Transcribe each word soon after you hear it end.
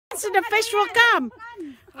dance and the fish will come.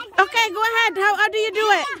 Okay, go ahead. How do you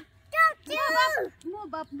do it?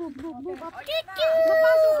 Move up.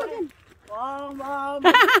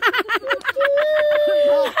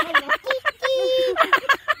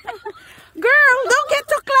 Girl, don't get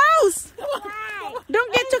too close.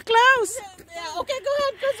 Don't get too close. Yeah, okay, go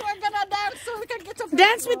ahead, because we're gonna dance so we can get some.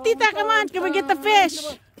 Dance with Tita. Come on. Can we get the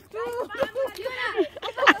fish?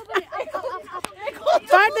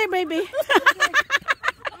 Farther, baby.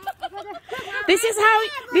 This is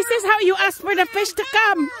how you ask for the fish to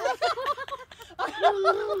come.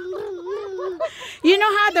 You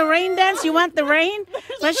know how the rain dance? You want the rain,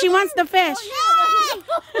 but she wants the fish.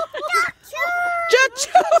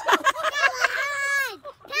 Choo-choo.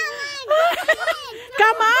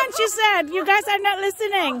 Come on, she said. You guys are not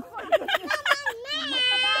listening.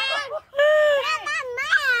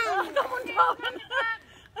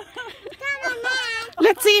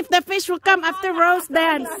 Let's see if the fish will come after Rose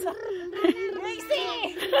dance. We're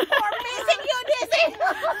missing you, Dizzy.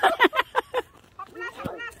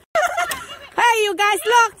 Hey, you guys,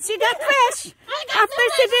 look. She got fish. After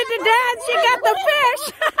she did the dance, she got the fish.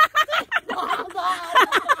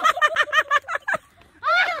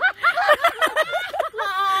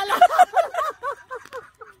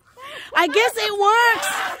 I guess it works.